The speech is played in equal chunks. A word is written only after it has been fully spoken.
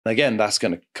Again, that's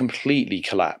going to completely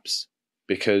collapse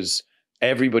because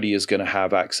everybody is going to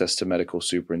have access to medical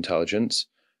superintelligence,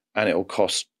 and it will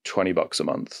cost $20 a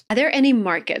month. Are there any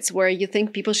markets where you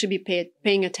think people should be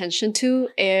paying attention to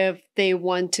if they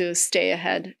want to stay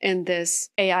ahead in this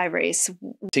AI race?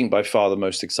 I think by far the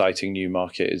most exciting new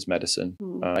market is medicine.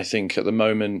 I think at the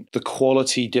moment, the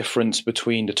quality difference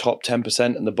between the top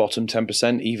 10% and the bottom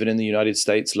 10%, even in the United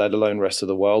States, let alone rest of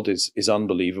the world, is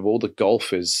unbelievable. The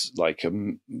gulf is like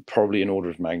probably an order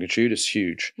of magnitude. It's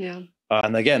huge. Yeah.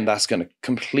 And again, that's going to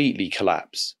completely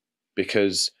collapse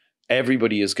because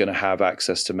everybody is going to have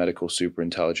access to medical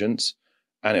superintelligence,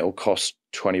 and it will cost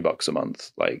 $20 a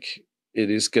month. Like, it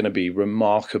is going to be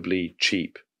remarkably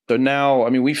cheap. So now, I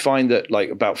mean, we find that like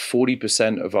about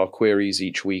 40% of our queries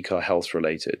each week are health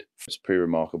related. It's pretty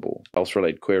remarkable, health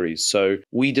related queries. So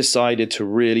we decided to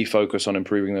really focus on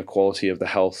improving the quality of the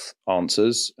health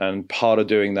answers. And part of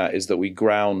doing that is that we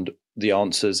ground the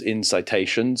answers in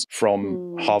citations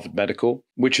from Harvard Medical,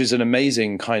 which is an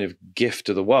amazing kind of gift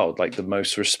to the world, like the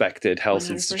most respected health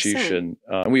 100%. institution.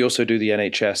 And we also do the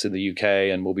NHS in the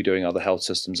UK, and we'll be doing other health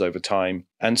systems over time.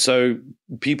 And so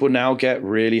people now get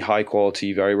really high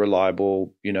quality, very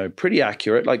reliable, pretty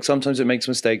accurate. Like sometimes it makes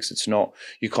mistakes. It's not,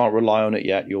 you can't rely on it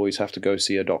yet. You always have to go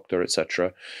see a doctor,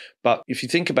 etc. But if you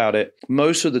think about it,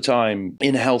 most of the time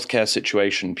in a healthcare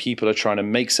situation, people are trying to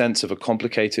make sense of a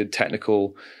complicated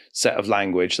technical set of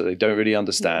language that they don't really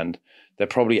understand. They're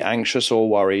probably anxious or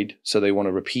worried, so they want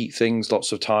to repeat things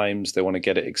lots of times. They want to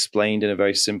get it explained in a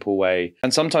very simple way.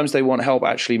 And sometimes they want help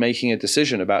actually making a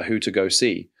decision about who to go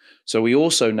see. So we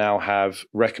also now have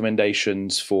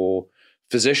recommendations for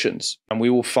physicians, and we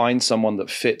will find someone that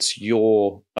fits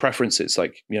your preferences.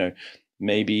 Like,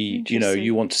 maybe,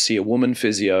 you want to see a woman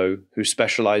physio who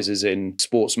specializes in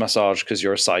sports massage because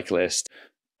you're a cyclist,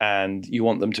 and you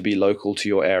want them to be local to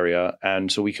your area.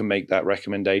 And so we can make that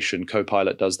recommendation.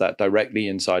 Copilot does that directly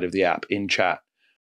inside of the app in chat.